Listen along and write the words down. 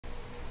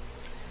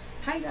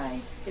Hi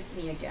guys, it's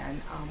me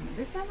again.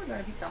 This time we're going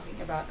to be talking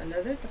about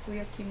another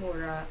Takuya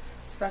Kimura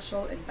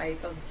special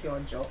entitled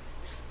Kyojo.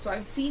 So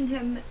I've seen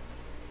him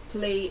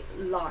play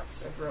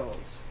lots of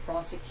roles.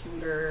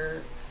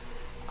 Prosecutor,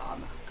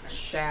 a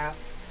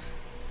chef,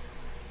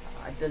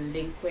 a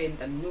delinquent,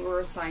 a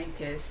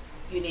neuroscientist,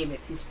 you name it,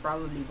 he's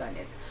probably done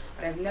it.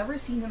 But I've never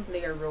seen him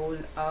play a role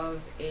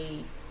of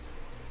a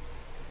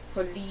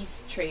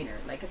police trainer,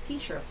 like a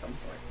teacher of some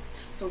sort.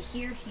 So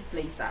here he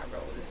plays that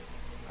role.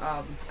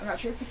 I'm not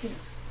sure if you can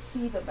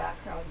see the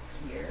background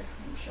here.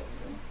 Let me show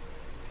you.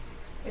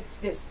 It's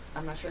this.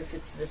 I'm not sure if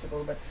it's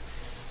visible, but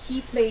he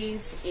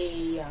plays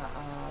a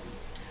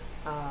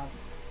how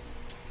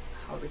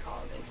do we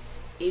call this?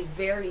 A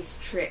very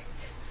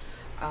strict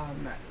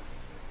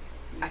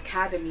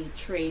academy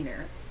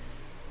trainer.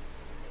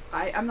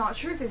 I'm not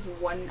sure if his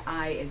one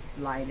eye is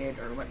blinded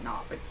or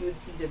whatnot, but you would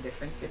see the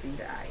difference between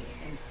the eye,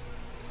 and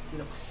it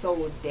looks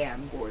so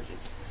damn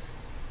gorgeous.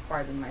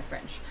 Pardon my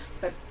French,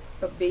 but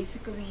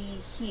basically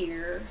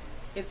here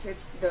it's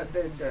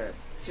the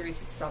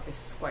series itself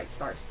is quite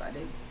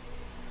star-studded.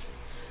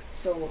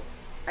 So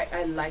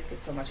I liked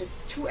it so much.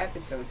 It's 2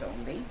 episodes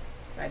only,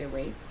 by the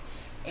way,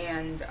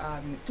 and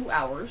 2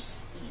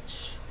 hours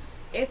each.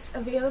 It's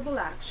available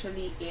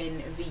actually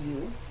in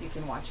VU. You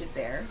can watch it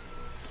there.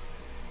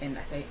 And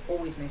as I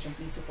always mention,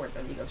 please support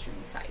the legal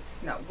streaming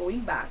sites. Now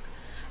going back,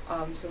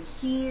 so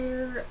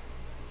here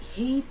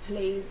he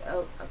plays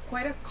a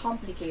quite a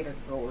complicated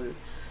role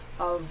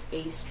of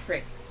a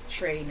strict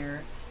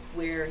trainer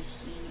where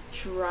he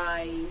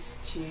tries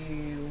to,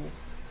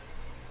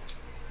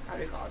 how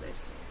do you call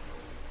this,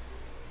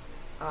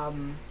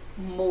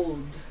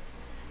 mold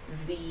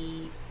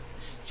the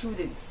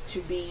students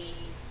to be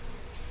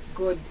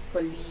good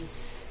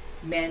police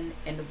men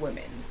and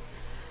women.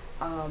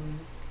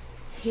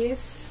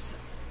 His,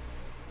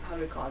 how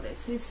do you call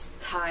this, his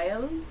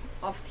style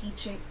of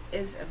teaching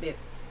is a bit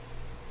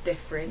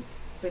different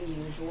than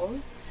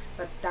usual,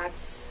 but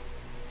that's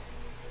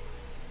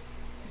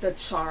the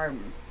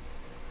charm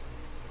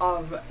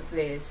of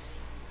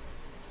this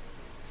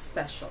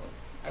special,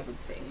 I would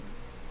say.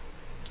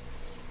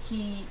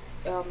 He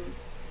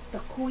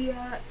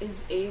Takuya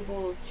is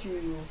able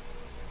to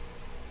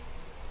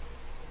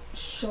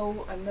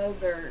show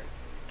another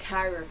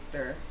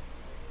character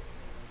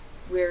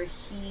where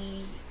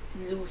he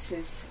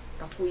loses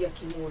Takuya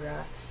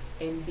Kimura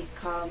and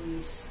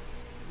becomes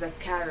the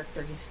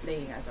character he's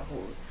playing as a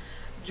whole.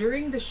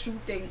 During the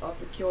shooting of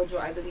the Kyojo,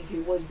 I believe he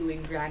was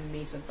doing Grand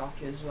Maze on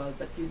Tokyo as well,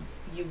 but you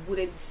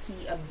wouldn't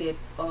see a bit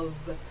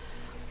of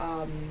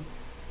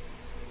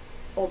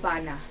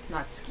Obana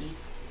Natsuki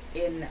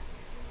in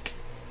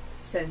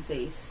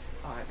Sensei's,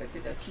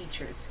 the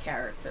teacher's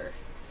character.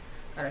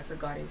 God, I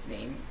forgot his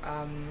name.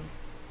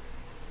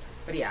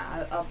 But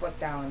yeah, I'll put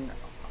down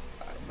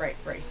right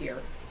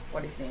here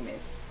what his name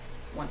is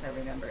once I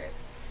remember it.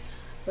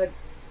 But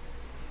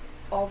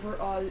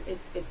overall,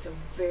 it's a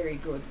very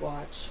good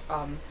watch.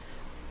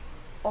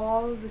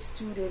 All the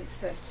students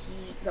that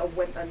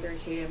went under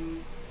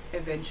him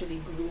eventually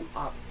grew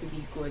up to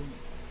be good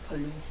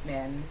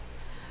policemen.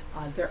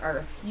 There are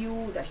a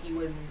few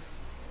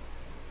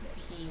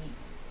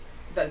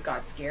that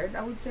got scared,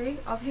 I would say,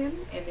 of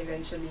him and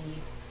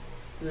eventually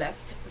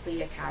left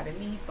the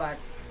academy, but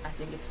I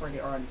think it's for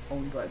their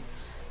own good.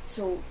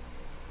 So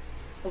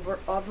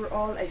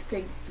overall, I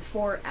think the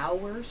 4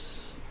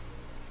 hours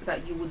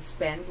that you would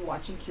spend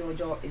watching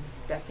Kyojo is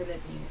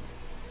definitely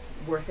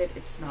worth it.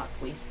 It's not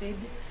wasted.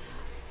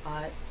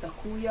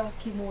 Takuya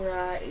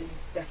Kimura is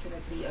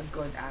definitely a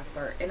good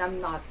actor, and I'm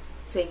not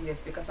saying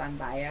this because I'm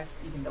biased,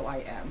 even though I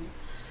am.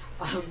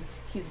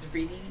 He's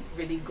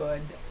really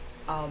good.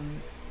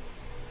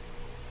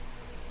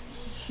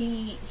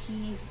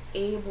 He's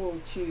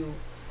able to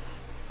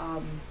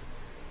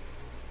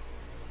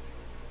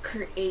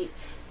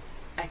create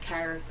a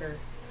character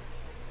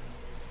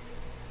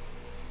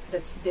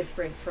that's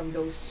different from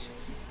those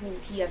who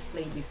he has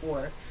played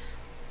before.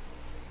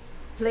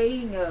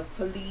 Playing a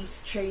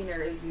police trainer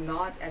is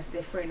not as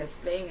different as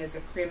playing as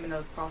a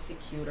criminal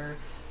prosecutor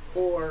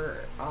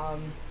or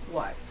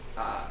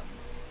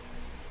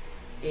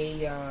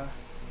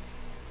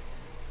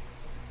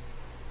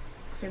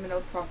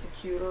criminal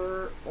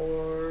prosecutor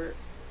or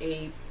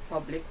a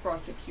public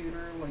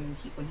prosecutor when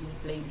he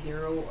played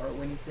hero, or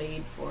when he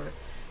played for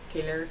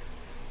killer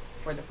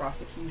for the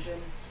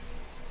prosecution.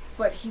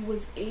 But he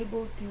was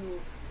able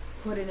to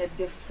put in a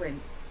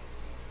different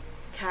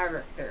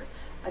character,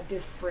 a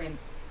different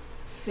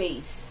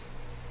face.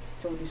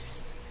 So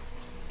this,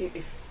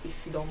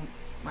 if you don't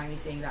mind me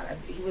saying that,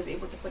 he was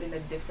able to put in a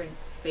different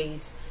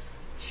face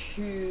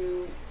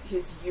to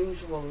his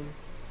usual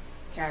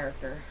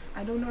character.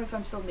 I don't know if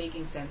I'm still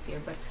making sense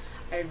here, but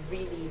I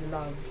really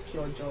love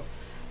Kyojo.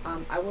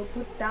 I will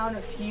put down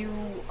a few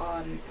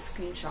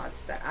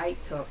screenshots that I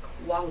took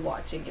while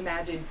watching.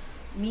 Imagine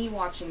me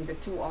watching the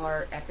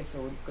 2-hour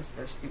episode, because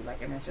there's 2,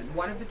 like I mentioned.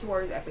 One of the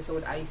 2-hour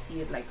episode, I see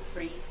it like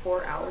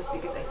 3-4 hours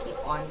because I keep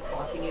on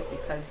pausing it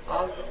because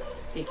of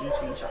taking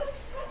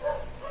screenshots.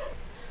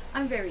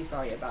 I'm very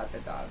sorry about the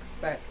dogs,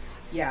 but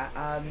yeah,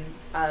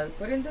 I'll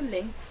put in the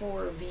link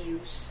for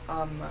Views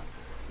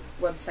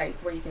website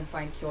where you can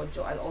find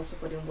Kyojo. I'll also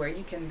put in where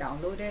you can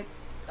download it,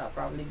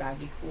 probably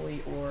Baggy Koi,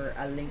 or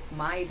I'll link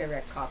my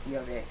direct copy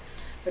of it.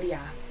 But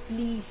yeah,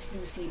 please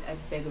do see it, I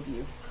beg of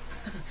you.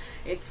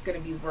 It's gonna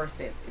be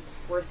worth it. It's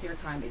worth your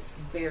time. It's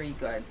very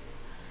good.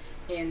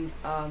 And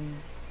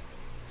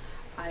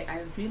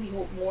I really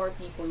hope more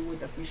people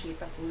would appreciate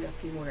Takuya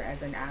Kimura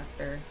as an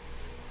actor.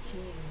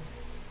 He's,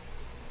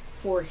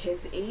 for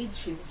his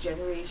age, his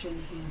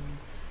generation,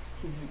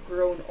 he's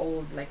grown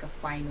old like a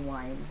fine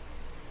wine.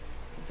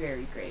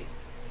 Very great.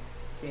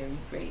 Very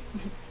great.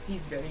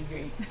 He's very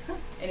great.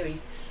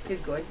 Anyways,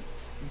 he's good.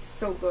 He's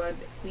so good.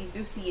 Please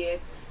do see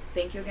it.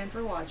 Thank you again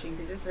for watching.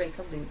 This is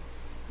Reikableu.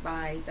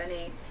 Bye.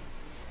 Tane.